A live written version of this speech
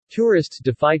Tourists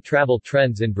defy travel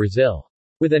trends in Brazil.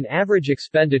 With an average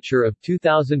expenditure of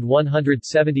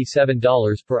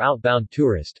 $2,177 per outbound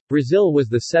tourist, Brazil was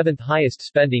the seventh highest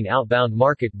spending outbound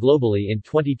market globally in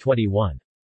 2021.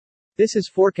 This is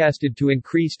forecasted to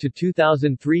increase to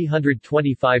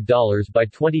 $2,325 by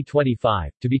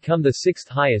 2025, to become the sixth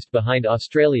highest behind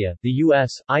Australia, the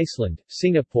US, Iceland,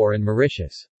 Singapore and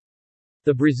Mauritius.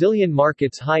 The Brazilian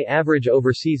market's high average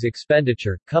overseas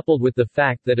expenditure, coupled with the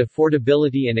fact that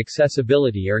affordability and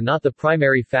accessibility are not the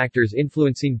primary factors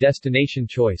influencing destination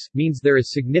choice, means there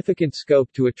is significant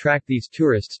scope to attract these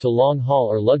tourists to long-haul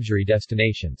or luxury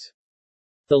destinations.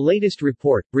 The latest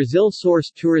report, Brazil Source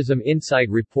Tourism Insight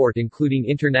Report including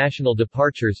international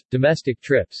departures, domestic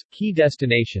trips, key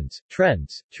destinations,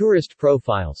 trends, tourist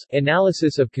profiles,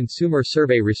 analysis of consumer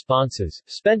survey responses,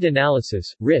 spend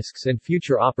analysis, risks and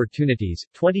future opportunities,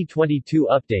 2022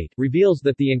 update, reveals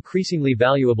that the increasingly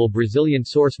valuable Brazilian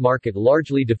source market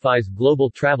largely defies global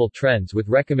travel trends with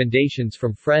recommendations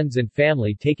from friends and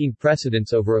family taking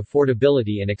precedence over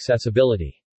affordability and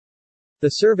accessibility. The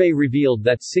survey revealed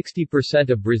that 60%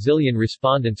 of Brazilian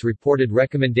respondents reported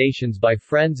recommendations by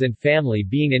friends and family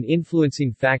being an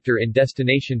influencing factor in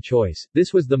destination choice.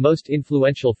 This was the most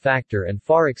influential factor and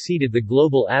far exceeded the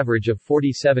global average of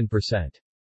 47%.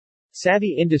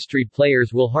 Savvy industry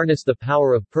players will harness the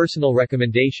power of personal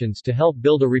recommendations to help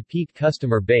build a repeat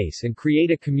customer base and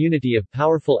create a community of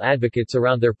powerful advocates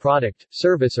around their product,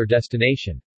 service or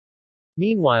destination.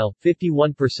 Meanwhile,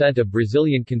 51% of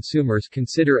Brazilian consumers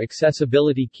consider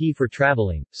accessibility key for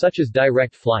traveling, such as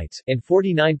direct flights, and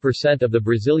 49% of the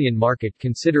Brazilian market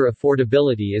consider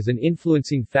affordability as an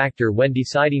influencing factor when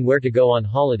deciding where to go on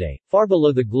holiday, far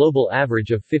below the global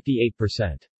average of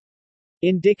 58%.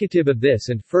 Indicative of this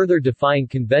and further defying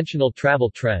conventional travel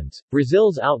trends,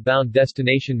 Brazil's outbound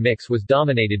destination mix was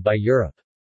dominated by Europe.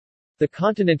 The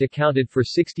continent accounted for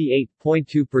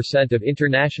 68.2% of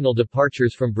international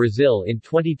departures from Brazil in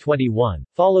 2021,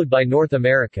 followed by North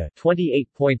America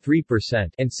 28.3%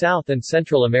 and South and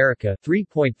Central America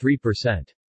 3.3%.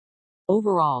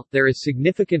 Overall, there is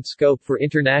significant scope for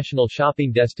international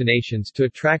shopping destinations to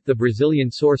attract the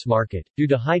Brazilian source market, due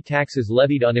to high taxes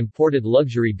levied on imported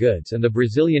luxury goods and the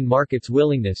Brazilian market's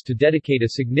willingness to dedicate a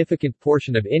significant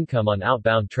portion of income on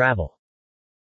outbound travel.